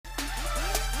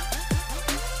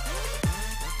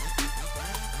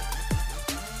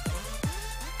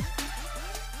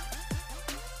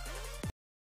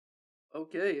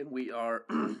Okay, and we are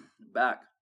back.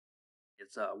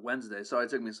 It's Wednesday. Sorry it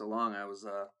took me so long. I was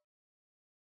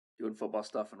doing football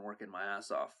stuff and working my ass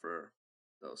off for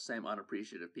those same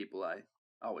unappreciative people I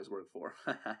always work for.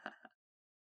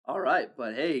 All right,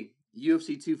 but hey,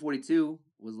 UFC 242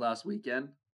 was last weekend.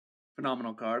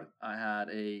 Phenomenal card. I had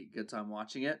a good time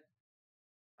watching it.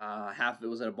 Half of it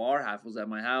was at a bar, half was at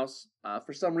my house.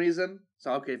 For some reason,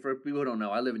 so okay, for people who don't know,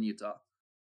 I live in Utah.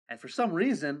 And for some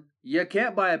reason, you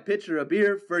can't buy a pitcher of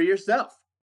beer for yourself.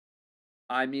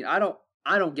 I mean, I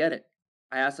don't get it.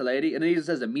 I asked the lady, and it even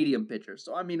says a medium pitcher.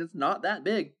 So I mean, it's not that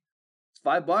big. It's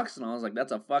 $5, and I was like,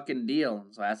 that's a fucking deal.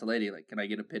 And so I asked the lady, like, can I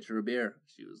get a pitcher of beer?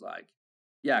 She was like,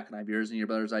 yeah, can I have yours and your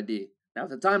brother's ID? Now at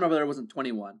the time, my brother wasn't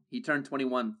 21. He turned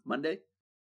 21 Monday.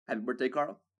 Happy birthday,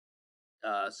 Carl.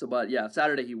 But yeah,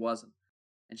 Saturday he wasn't,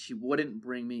 and she wouldn't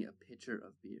bring me a pitcher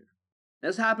of beer.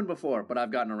 This happened before, but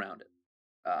I've gotten around it.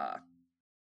 Uh,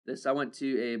 I went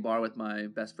to a bar with my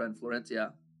best friend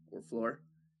Florencia or Flor,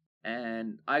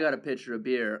 and I got a pitcher of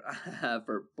beer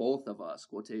for both of us.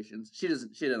 Quotations. She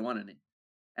didn't want any,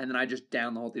 and then I just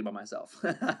downed the whole thing by myself.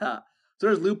 So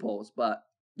there's loopholes, but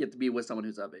you have to be with someone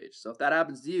who's of age. So if that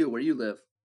happens to you where you live,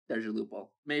 there's your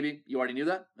loophole. Maybe you already knew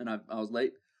that, and I was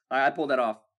late. I pulled that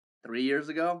off 3 years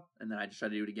ago, and then I just tried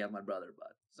to do it again with my brother, but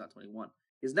he's not 21.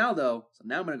 He's now though, so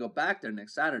now I'm gonna go back there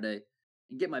next Saturday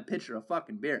and get my pitcher of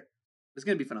fucking beer. It's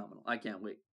gonna be phenomenal. I can't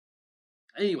wait.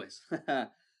 Anyways,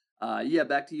 yeah,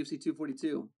 back to UFC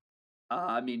 242.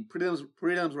 I mean,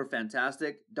 prelims were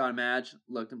fantastic. Don Madge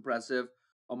looked impressive.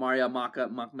 Omaria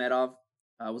Makhmedov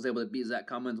was able to beat Zach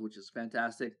Cummins, which is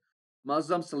fantastic.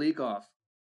 Muslim Salikov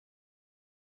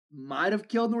might have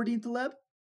killed Nordin Taleb.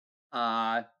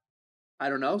 I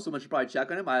don't know. Someone should probably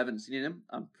check on him. I haven't seen him.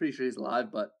 I'm pretty sure he's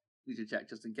alive, but we should check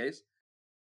just in case.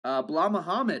 Bilal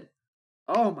Muhammad.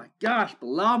 Oh my gosh,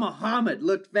 Bilal Muhammad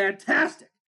looked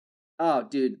fantastic. Oh,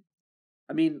 dude.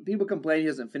 I mean, people complain he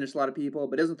doesn't finish a lot of people,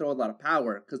 but doesn't throw a lot of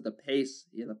power because the pace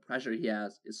and the pressure he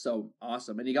has is so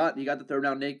awesome. And he got the third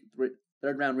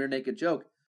round rear naked choke.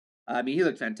 I mean, he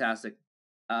looked fantastic.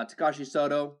 Takashi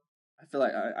Soto. I feel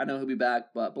like I know he'll be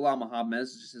back, but Bilal Muhammad, this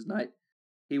is just his night.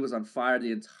 He was on fire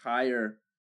the entire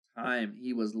time.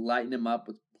 He was lighting him up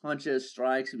with punches,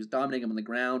 strikes. He was dominating him on the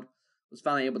ground. Was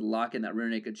finally able to lock in that rear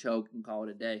naked choke and call it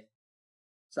a day.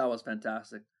 So that was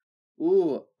fantastic.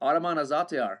 Ooh, Ottoman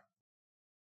Azatiar.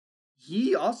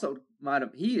 He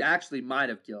actually might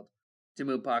have killed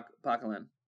Timu Pakalin.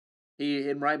 He hit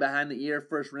him right behind the ear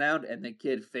first round, and the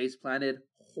kid face planted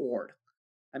hard.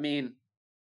 I mean,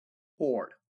 hard.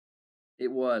 It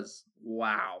was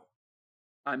wow.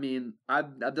 I mean,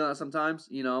 I've done that sometimes,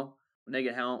 when they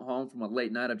get home from a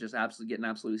late night of just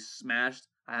absolutely smashed.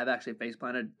 I have actually face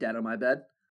planted dead on my bed.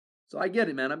 So I get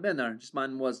it, man. I've been there. Just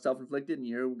mine was self-inflicted, and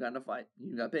you got in a fight.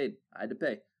 You got paid. I had to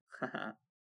pay.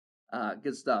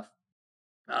 Good stuff.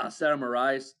 Sarah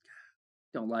Moraes,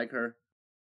 don't like her.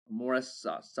 Moraes.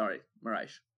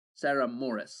 Sarah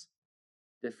Morris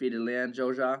defeated Lian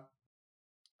Joja.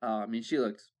 I mean,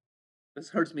 this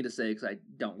hurts me to say because I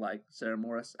don't like Sarah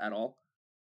Morris at all.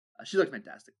 She looked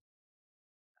fantastic.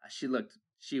 She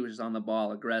was just on the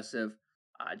ball, aggressive.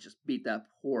 Just beat that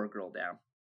poor girl down.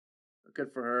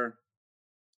 Good for her.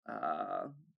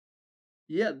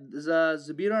 Yeah,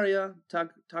 Zabiraria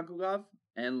Takugov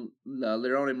and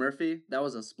Lerone Murphy. That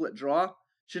was a split draw.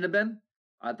 Shouldn't have been.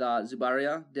 I thought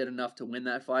Zubaria did enough to win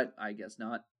that fight. I guess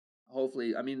not.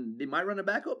 Hopefully, I mean, they might run it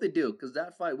back. Hope they do, because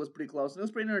that fight was pretty close and it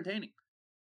was pretty entertaining.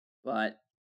 But,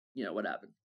 what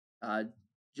happened?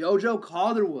 Jojo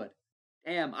Calderwood.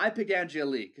 Damn, I picked Angela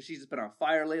Lee because she's just been on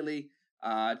fire lately.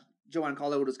 Joanne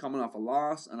Calderwood was coming off a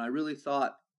loss, and I really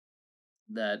thought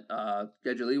that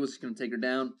Angela Lee was going to take her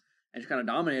down and just kind of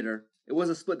dominate her. It was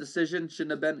a split decision.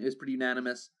 Shouldn't have been. It was pretty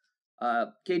unanimous.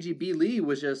 KGB Lee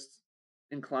was just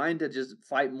inclined to just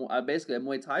fight basically a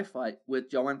Muay Thai fight with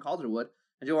Joanne Calderwood,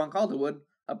 and Joanne Calderwood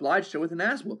obliged her with an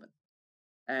ass whooping.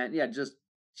 And yeah,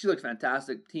 she looked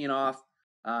fantastic, teeing off.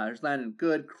 Just landing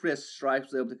good, crisp strikes,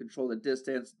 was able to control the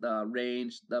distance, the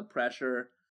range, the pressure,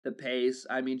 the pace.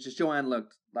 I mean, just Joanne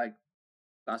looked like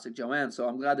classic Joanne. So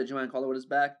I'm glad that Joanne Calderwood is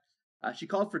back. She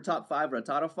called for top 5 or a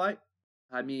title fight.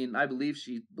 I mean, I believe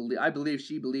she believes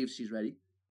she's ready,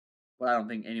 but I don't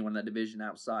think anyone in that division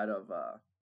outside of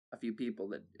a few people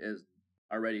that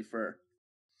are ready for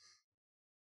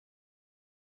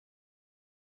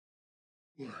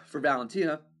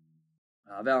Valentina.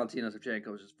 Valentina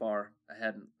Shevchenko is just far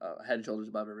ahead and shoulders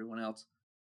above everyone else.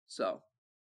 So,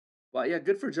 but yeah,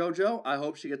 good for JoJo. I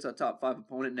hope she gets a top 5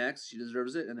 opponent next. She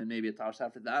deserves it, and then maybe a toss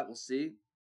after that. We'll see.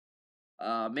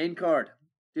 Main card,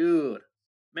 dude.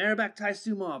 Maribek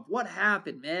Taisumov. What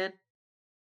happened, man?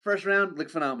 First round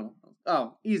looked phenomenal.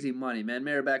 Oh, easy money, man.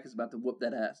 Maribek is about to whoop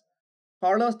that ass.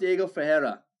 Carlos Diego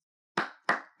Ferreira.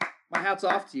 My hat's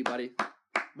off to you, buddy.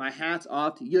 My hat's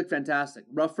off to you. You look fantastic.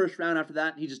 Rough first round after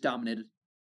that, he just dominated.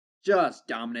 Just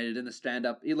dominated in the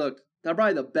stand-up. He looked,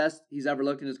 probably the best he's ever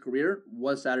looked in his career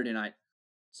was Saturday night.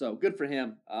 So, good for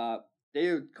him.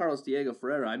 Carlos Diego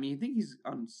Ferreira, I mean, I think he's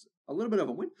on a little bit of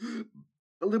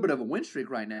a win streak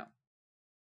right now.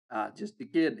 Just the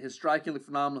kid, his striking looked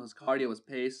phenomenal, his cardio, his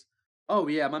pace. Oh,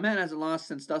 yeah, my man hasn't lost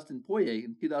since Dustin Poirier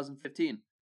in 2015.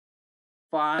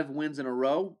 5 wins in a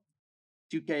row,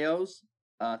 2 KOs,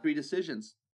 3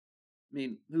 decisions. I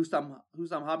mean, Husam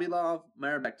Khabilov,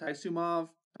 Maribek Taisumov,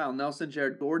 Kyle Nelson,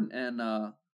 Jared Gordon,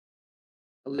 and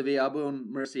Olivier Abu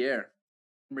Mercier,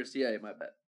 my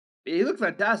bet. He looks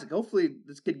fantastic. Hopefully,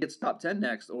 this kid gets top 10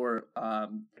 next or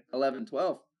 11,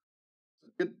 12.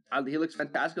 Good. He looks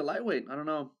fantastic at lightweight. I don't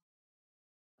know.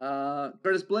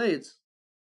 Curtis Blades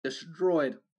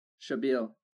destroyed Shabir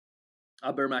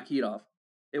Abermakidov.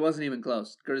 It wasn't even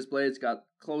close. Curtis Blades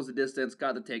closed the distance,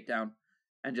 got the takedown,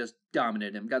 and just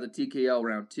dominated him. Got the TKO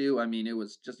round 2. I mean, it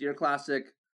was just your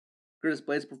classic Curtis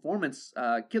Blades performance.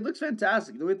 Kid looks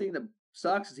fantastic. The only thing that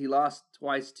sucks is he lost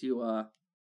twice to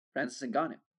Francis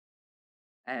Ngannou.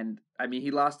 And, I mean,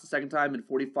 he lost the second time in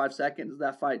 45 seconds.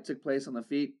 That fight took place on the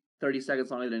feet 30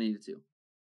 seconds longer than it needed to.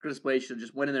 Curtis Blades should have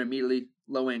just went in there immediately,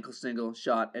 low ankle single,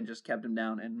 shot, and just kept him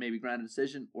down and maybe granted a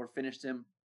decision or finished him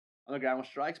on the ground with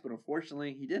strikes, but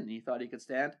unfortunately he didn't. He thought he could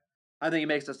stand. I think he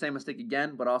makes the same mistake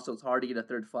again, but also it's hard to get a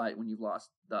third fight when you've lost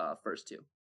the first 2.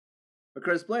 But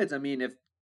Curtis Blades, I mean, if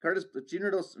Francis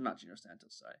Ngannou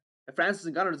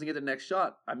doesn't get the next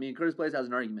shot, I mean, Curtis Blades has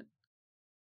an argument.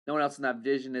 No one else in that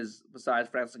division is, besides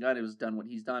Francis Ngannou, has done what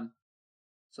he's done.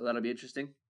 So that'll be interesting.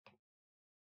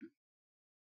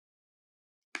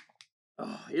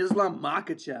 Oh, Islam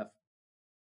Makhachev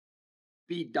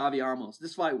beat Davi Ramos.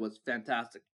 This fight was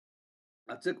fantastic.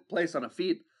 It took place on a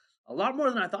feet a lot more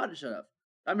than I thought it should have.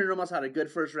 I mean, Ramos had a good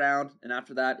first round, and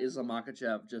after that, Islam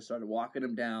Makhachev just started walking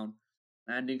him down,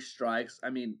 landing strikes.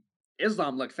 I mean,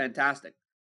 Islam looked fantastic.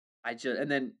 And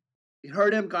then he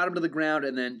hurt him, got him to the ground,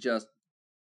 and then just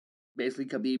basically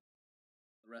Khabib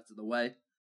the rest of the way.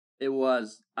 It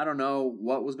was, I don't know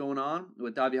what was going on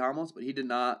with Davi Ramos, but he did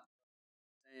not.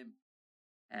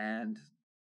 And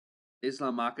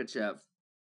Islam Makhachev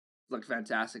looked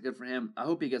fantastic. Good for him. I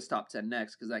hope he gets top 10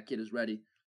 next because that kid is ready.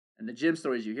 And the gym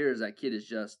stories you hear is that kid is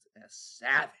just a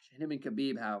savage. And him and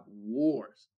Khabib have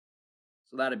wars.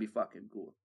 So that'd be fucking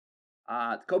cool.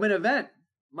 The co-main event,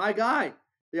 my guy,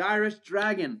 the Irish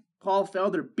Dragon, Paul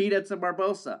Felder, beat Edson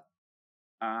Barbosa.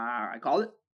 I called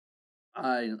it.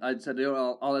 I said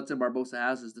all Edson Barbosa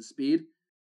has is the speed,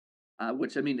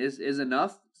 which, I mean, is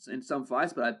enough in some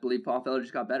fights, but I believe Paul Felder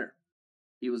just got better.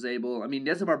 He was able, I mean,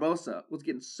 Edson Barbosa was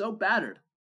getting so battered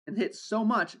and hit so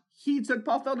much, he took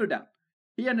Paul Felder down.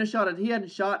 He hadn't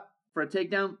shot for a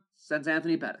takedown since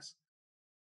Anthony Pettis.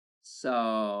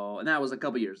 So, and that was a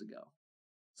couple years ago.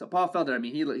 So Paul Felder, I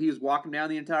mean, he was walking down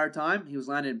the entire time. He was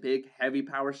landing big, heavy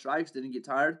power strikes, didn't get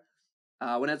tired.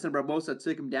 When Edson Barbosa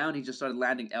took him down, he just started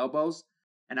landing elbows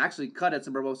and actually cut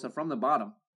Edson Barbosa from the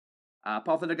bottom.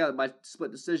 Paul Felder got it by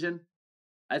split decision.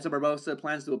 Edson Barbosa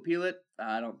plans to appeal it.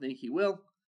 I don't think he will.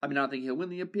 I mean, I don't think he'll win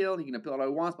the appeal. He can appeal all he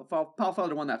wants, but Paul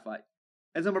Felder won that fight.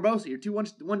 Edson Barbosa, you're too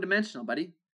one-dimensional,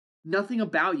 buddy. Nothing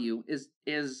about you is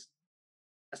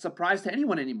a surprise to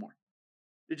anyone anymore.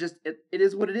 It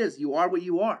is what it is. You are what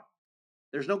you are.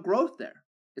 There's no growth there.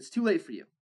 It's too late for you.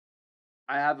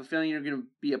 I have a feeling you're going to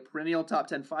be a perennial top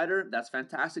 10 fighter. That's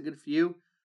fantastic. Good for you.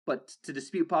 But to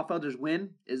dispute Paul Felder's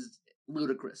win is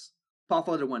ludicrous. Paul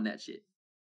Felder won that shit.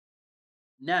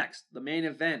 Next, the main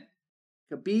event.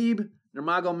 Khabib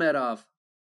Nurmagomedov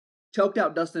choked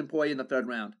out Dustin Poirier in the 3rd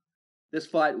round. This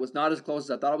fight was not as close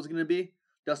as I thought it was going to be.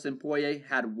 Dustin Poirier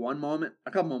had a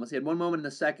couple moments. He had one moment in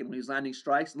the second when he was landing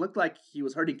strikes and looked like he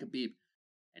was hurting Khabib.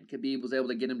 And Khabib was able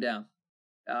to get him down.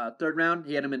 3rd round,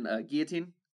 he had him in a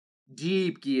guillotine.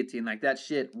 Deep guillotine. Like, that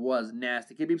shit was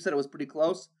nasty. Khabib said it was pretty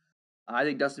close. I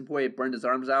think Dustin Poirier burned his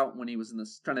arms out when he was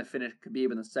trying to finish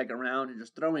Khabib in the 2nd round and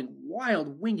just throwing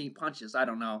wild, winging punches. I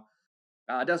don't know.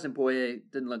 Dustin Poirier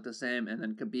didn't look the same, and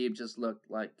then Khabib just looked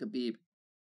like Khabib.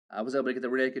 Was able to get the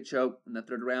rear naked choke in the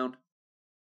 3rd round.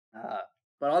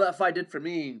 But all that fight did for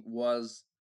me was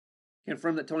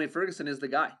confirm that Tony Ferguson is the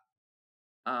guy.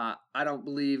 I don't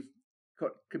believe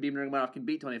Khabib Nurmagomedov can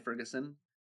beat Tony Ferguson.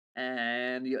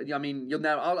 And, I mean, you'll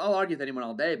never. I'll argue with anyone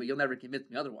all day, but you'll never convince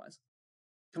me otherwise.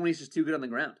 Tony's just too good on the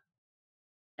ground.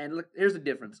 And look, here's the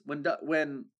difference. When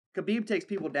Khabib takes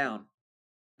people down,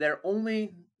 their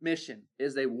only mission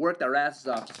is they work their asses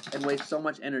off and waste so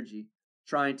much energy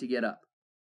trying to get up.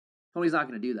 Tony's not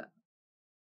going to do that.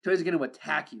 Tony's going to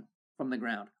attack you from the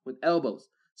ground with elbows,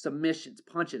 submissions,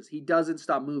 punches. He doesn't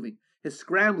stop moving. His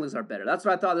scramblings are better. That's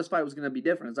what I thought this fight was going to be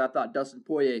different. Is I thought Dustin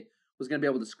Poirier was going to be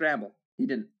able to scramble. He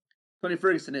didn't. Tony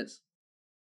Ferguson is.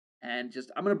 And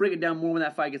I'm going to break it down more when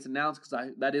that fight gets announced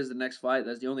because that is the next fight.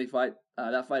 That's the only fight.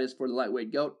 That fight is for the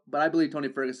lightweight GOAT. But I believe Tony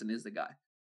Ferguson is the guy.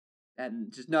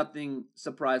 And just nothing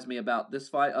surprised me about this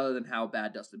fight other than how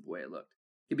bad Dustin Poirier looked.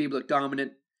 Khabib looked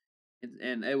dominant.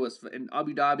 And it was in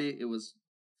Abu Dhabi. It was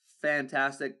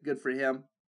fantastic. Good for him. In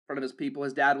front of his people.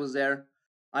 His dad was there.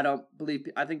 I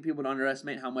think people would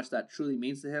underestimate how much that truly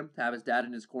means to him to have his dad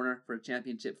in his corner for a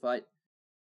championship fight.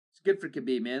 It's good for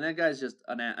Khabib, man. That guy's just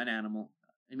an animal.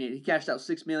 I mean, he cashed out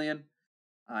 $6 million.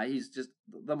 He's just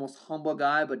the most humble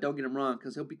guy, but don't get him wrong,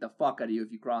 because he'll beat the fuck out of you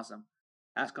if you cross him.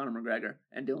 Ask Conor McGregor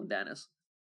and Dylan Dennis.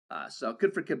 So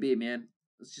good for Khabib, man.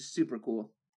 It's just super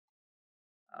cool.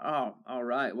 Oh, all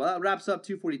right. Well, that wraps up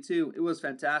 242. It was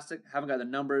fantastic. Haven't got the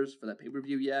numbers for that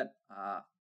pay-per-view yet.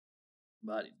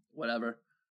 But whatever.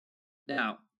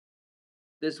 Now,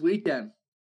 this weekend,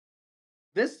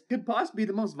 this could possibly be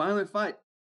the most violent fight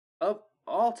of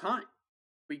all time.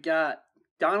 We got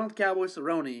Donald Cowboy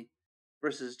Cerrone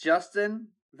versus Justin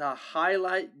the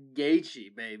Highlight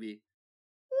Gaethje, baby.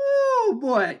 Oh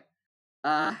boy.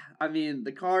 I mean,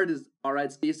 the card is alright,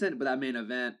 it's decent, but that main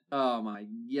event, oh my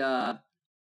god.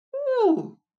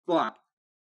 Ooh, fuck.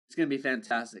 It's gonna be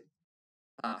fantastic.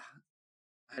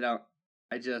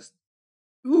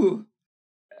 Ooh.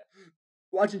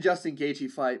 Watching Justin Gaethje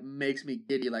fight makes me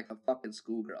giddy like a fucking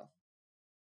schoolgirl.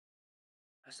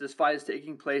 So this fight is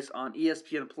taking place on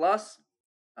ESPN Plus.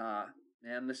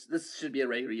 And this should be a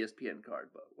regular ESPN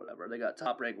card, but whatever. They got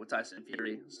Top Rank with Tyson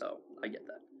Fury, so I get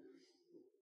that.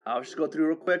 I'll just go through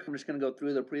real quick. I'm just going to go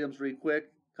through the prelims real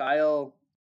quick. Kyle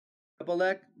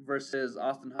Kopelek versus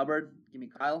Austin Hubbard. Give me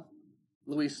Kyle.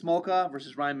 Louis Smolka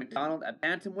versus Ryan McDonald at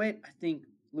bantamweight. I think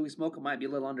Louis Smolka might be a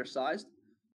little undersized,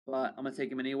 but I'm going to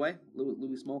take him anyway.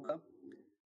 Louis Smolka.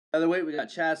 Featherweight, we got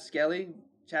Chaz Skelly.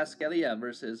 Chaz Skelly,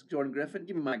 versus Jordan Griffin.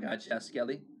 Give me my guy, Chaz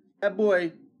Skelly. That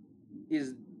boy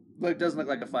doesn't look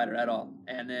like a fighter at all.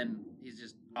 And then he's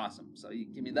just awesome. So you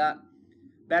give me that.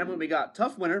 Bantamweight, we got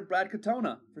tough winner, Brad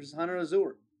Katona versus Hunter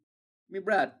Azure. Give me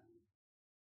Brad.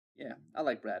 Yeah, I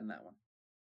like Brad in that one.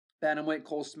 Bantamweight,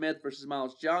 Cole Smith versus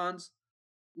Miles Johns.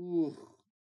 Ooh.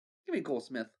 Give me Cole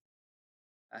Smith.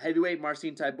 Heavyweight,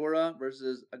 Marcin Tybura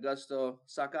versus Augusto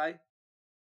Sakai.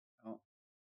 Oh.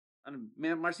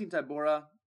 Man, Marcin Tybura,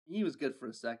 he was good for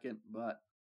a second, but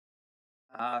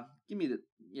I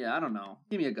don't know.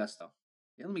 Give me Augusto.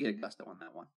 Yeah, let me get Augusto on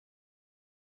that one.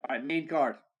 All right, main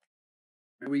card.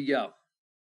 Here we go.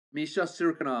 Misha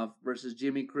Cirkunov versus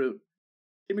Jimmy Crute.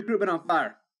 Jimmy Crute been on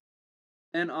fire.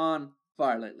 Been on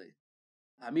fire lately.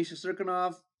 Misha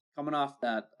Cirkunov coming off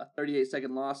that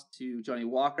 38-second loss to Johnny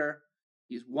Walker.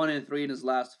 He's 1-3 in his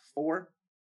last 4.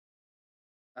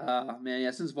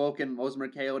 Since Volkan,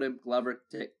 Osmer KO'd him, Glover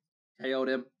KO'd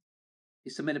him. He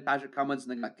submitted Patrick Cummins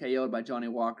and then got KO'd by Johnny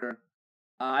Walker.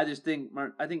 I think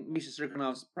Misha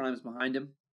Cirkunov's prime is behind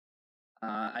him.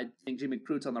 I think Jimmy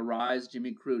Crute's on the rise.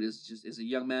 Jimmy Crute is a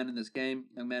young man in this game,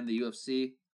 young man in the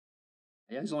UFC.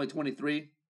 Yeah, he's only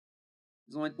 23.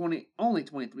 He's only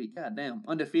 23. God damn,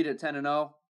 undefeated,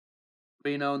 10-0.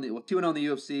 2-0 in the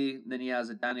UFC. And then he has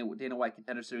a Dana White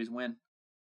Contender Series win.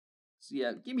 So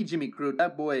yeah, give me Jimmy Crute.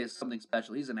 That boy is something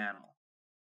special. He's an animal.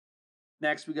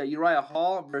 Next, we got Uriah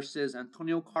Hall versus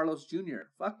Antonio Carlos Jr.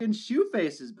 Fucking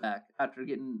Shoeface is back after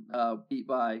getting beat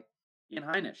by Ian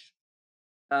Heinisch.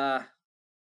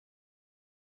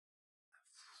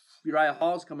 Uriah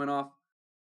Hall's coming off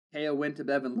KO win to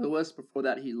Bevan Lewis. Before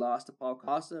that, he lost to Paul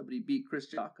Costa, but he beat Chris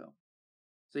Jocko.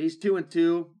 So he's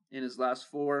 2-2 in his last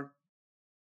 4.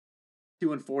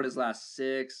 2-4 in his last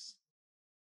 6.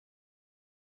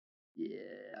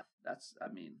 Yeah,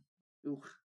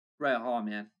 Uriah Hall,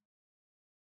 man.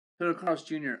 Antonio Carlos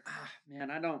Jr.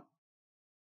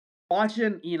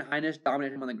 Watching Ian Heinisch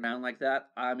dominate him on the ground like that,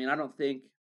 I don't think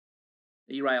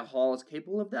that Uriah Hall is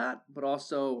capable of that, but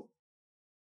also,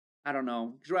 I don't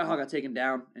know, because Uriah Hall got taken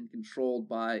down and controlled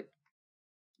by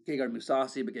Gegard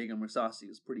Mousasi, but Gegard Mousasi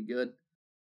is pretty good.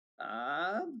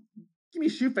 Give me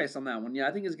Shoeface on that one. Yeah,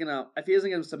 I think if he doesn't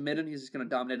get him submitted, he's just going to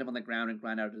dominate him on the ground and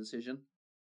grind out a decision.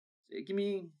 So give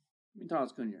me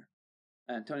Thomas Cunha.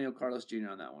 Antonio Carlos Jr.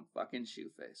 on that one. Fucking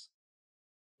Shoeface.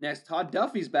 Next, Todd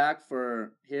Duffy's back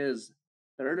for his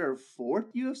 3rd or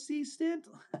 4th UFC stint.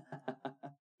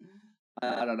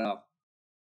 I don't know.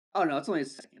 Oh, no, it's only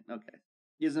his 2nd. Okay.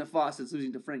 He hasn't fought since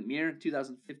losing to Frank Mir in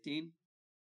 2015.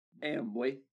 Damn,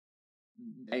 boy.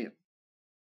 Damn.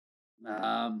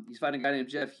 He's fighting a guy named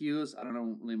Jeff Hughes. I don't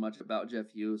know really much about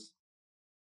Jeff Hughes.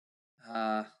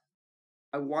 I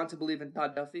want to believe in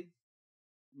Todd Duffy.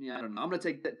 Yeah, I don't know. I'm going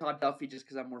to take Todd Duffy just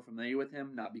because I'm more familiar with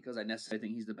him, not because I necessarily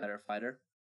think he's the better fighter.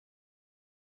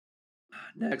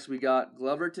 Next, we got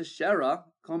Glover Teixeira,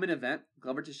 co-main event.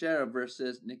 Glover Teixeira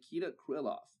versus Nikita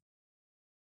Krylov.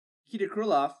 Nikita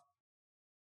Krylov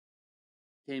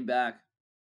came back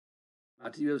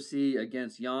to UFC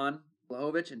against Jan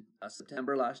Blachowicz in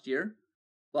September last year.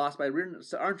 Lost by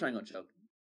arm triangle choke.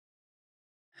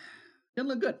 Didn't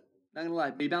look good, not gonna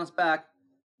lie. But he bounced back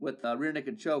with rear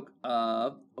naked choke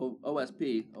of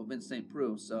OSP, of Vince St.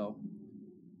 Preux. So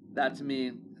that to me,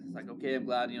 it's like, okay, I'm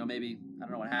glad, maybe, I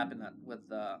don't know what happened with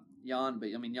Jan, but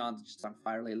I mean, Jan's just on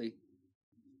fire lately.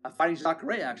 Fighting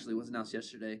Jacare actually was announced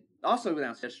yesterday. Also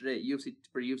announced yesterday at UFC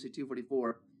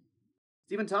 244.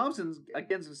 Stephen Thompson's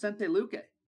against Vicente Luque.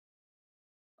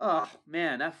 Oh,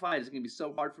 man, that fight is going to be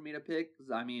so hard for me to pick.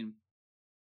 Because, I mean,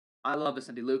 I love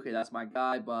Vicente Luque. That's my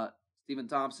guy. But Stephen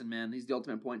Thompson, man, he's the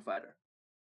ultimate point fighter.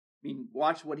 I mean,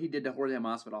 watch what he did to Jorge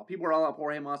Masvidal. People are all up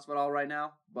Jorge Masvidal right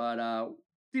now. But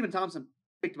Stephen Thompson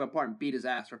picked him apart and beat his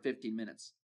ass for 15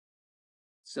 minutes.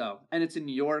 So, and it's in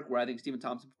New York where I think Stephen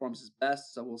Thompson performs his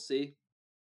best. So we'll see.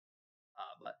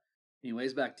 But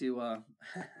anyways, back to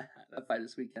that fight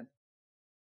this weekend.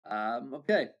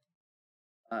 Okay.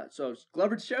 So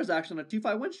Glover Teixeira is actually on a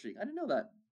 2-5 win streak. I didn't know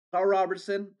that. Carl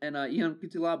Robertson and Ian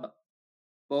Cutelaba.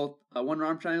 Both one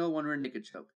arm triangle, one rear naked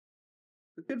choke.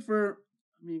 But good for,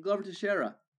 Glover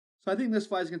Teixeira. So I think this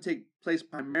fight is going to take place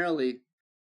primarily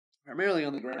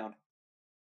on the ground.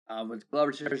 But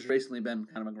Glover Teixeira has recently been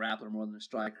kind of a grappler more than a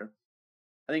striker.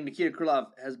 I think Nikita Krylov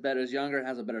is younger,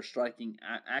 has a better striking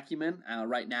acumen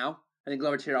right now. I think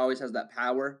Glover Teixeira always has that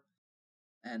power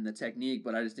and the technique,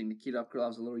 but I just think Nikita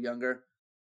Krylov is a little younger.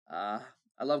 I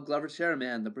love Glover Teixeira,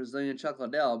 man, the Brazilian Chuck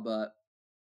Liddell, but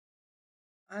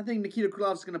I think Nikita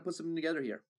Krylov is going to put something together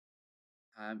here.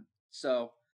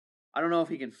 So I don't know if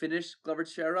he can finish Glover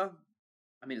Teixeira.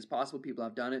 I mean, it's possible, people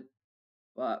have done it.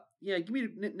 But, yeah, give me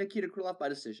Nikita Krylov by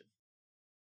decision.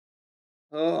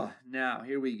 Oh, now,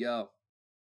 here we go.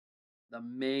 The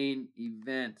main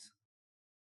event.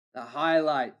 The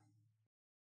highlight.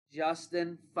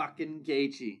 Justin fucking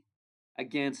Gaethje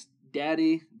against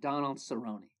Daddy Donald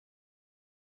Cerrone.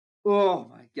 Oh,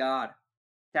 my God.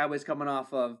 Cowboy's coming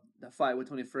off of the fight with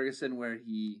Tony Ferguson where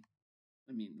the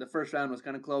first round was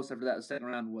kind of close. After that, the second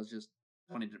round was just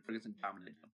Tony Ferguson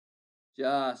dominated him.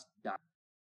 Just dominated.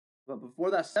 But before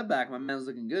that setback, my man was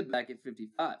looking good back at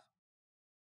 55.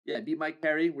 Yeah, beat Mike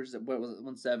Perry, which is,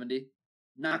 170.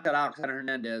 Knocked out Alexander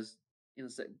Hernandez.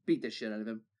 Beat the shit out of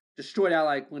him. Destroyed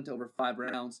Ally Quinta over 5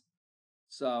 rounds.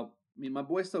 So, my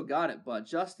boy still got it. But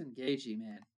Justin Gaethje,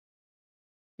 man,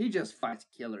 he just fights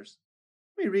killers.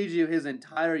 Let me read you his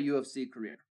entire UFC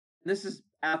career. And this is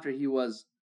after he was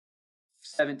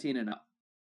 17-0.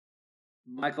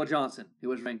 Michael Johnson, who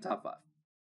was ranked top 5.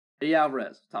 Eddie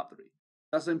Alvarez, top 3.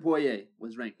 Dustin Poirier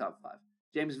was ranked top 5.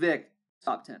 James Vick,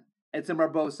 top 10. Edson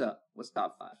Barbosa was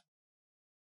top 5.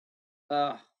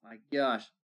 Oh, my gosh.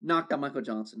 Knocked out Michael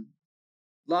Johnson.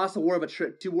 Lost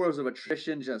 2 wars of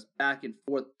attrition, just back and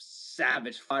forth.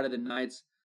 Savage fight of the nights.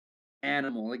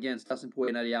 Animal against Dustin Poirier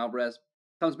and Eddie Alvarez.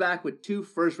 Comes back with 2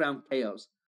 first-round KOs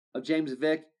of James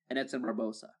Vick and Edson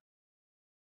Barbosa.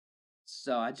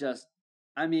 So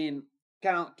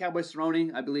Cowboy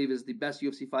Cerrone, I believe, is the best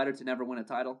UFC fighter to never win a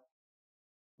title,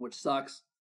 which sucks.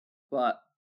 But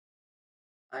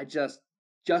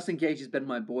Justin Gaethje has been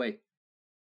my boy.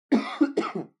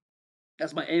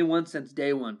 That's my A1 since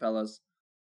day one, fellas.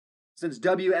 Since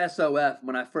WSOF,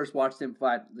 when I first watched him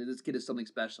fight, this kid is something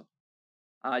special.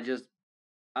 I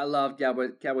love Cowboy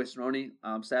Cerrone.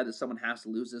 I'm sad that someone has to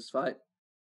lose this fight.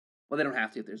 Well, they don't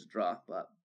have to if there's a draw, but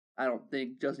I don't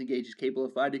think Justin Gaethje is capable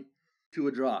of fighting to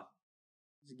a draw.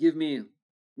 So give me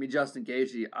Justin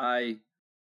Gaethje. I feel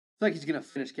like he's going to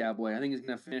finish Cowboy. I think he's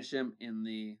going to finish him I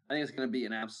think it's going to be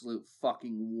an absolute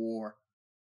fucking war.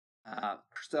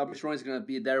 Cerrone is going to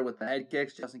be there with the head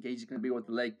kicks. Justin Gaethje is going to be with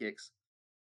the leg kicks.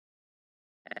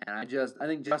 And I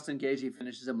think Justin Gaethje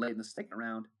finishes him late in the second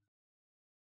round.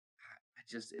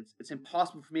 It's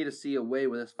impossible for me to see a way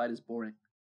where this fight is boring.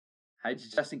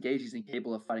 Justin Gaethje is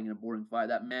incapable of fighting in a boring fight.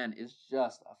 That man is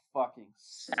just a fucking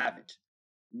savage.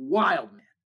 Wild man.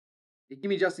 Give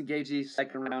me Justin Gaethje,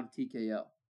 second round TKO.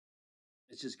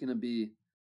 It's just going to be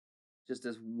just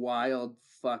this wild,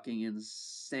 fucking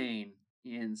insane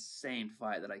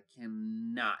fight that I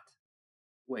cannot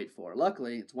wait for.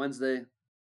 Luckily, it's Wednesday.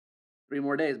 3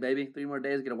 more days, baby. 3 more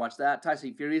days. Gonna watch that.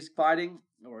 Tyson Fury's fighting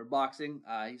or boxing.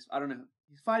 I don't know.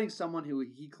 He's fighting someone who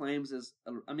he claims is.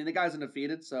 The guy's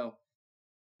undefeated, so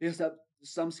he has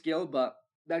some skill. But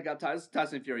that got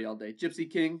Tyson Fury all day.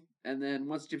 Gypsy King And then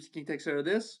once Gypsy King takes care of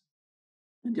this,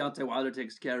 and Deontay Wilder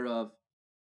takes care of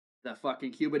the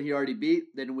fucking Cuban he already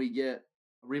beat, then we get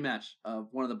a rematch of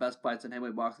one of the best fights in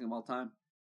heavyweight boxing of all time.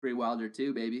 Free Wilder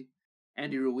 2, baby.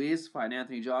 Andy Ruiz fighting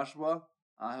Anthony Joshua.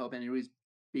 I hope Andy Ruiz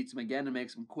beats him again and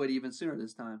makes him quit even sooner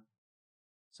this time.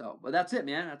 So, but that's it,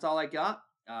 man. That's all I got.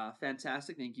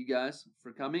 Fantastic. Thank you guys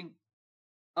for coming.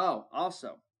 Oh,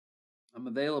 also, I'm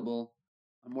available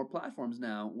on more platforms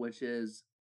now, which is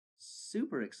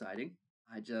super exciting.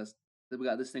 We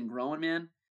got this thing growing, man.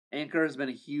 Anchor has been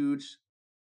a huge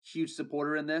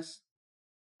supporter in this.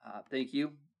 Thank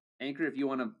you. Anchor, if you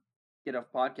want to get a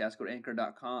podcast, go to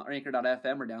anchor.com or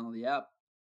anchor.fm or download the app.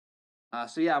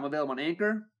 So yeah, I'm available on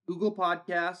Anchor, Google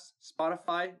Podcasts,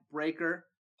 Spotify, Breaker,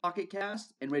 Pocket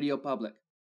Cast, and Radio Public.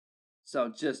 So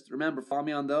just remember, follow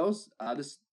me on those. And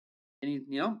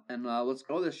let's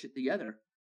grow this shit together.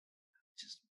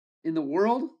 Just in the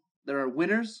world, there are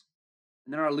winners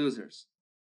and there are losers.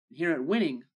 And here at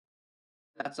Winning,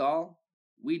 that's all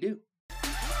we do.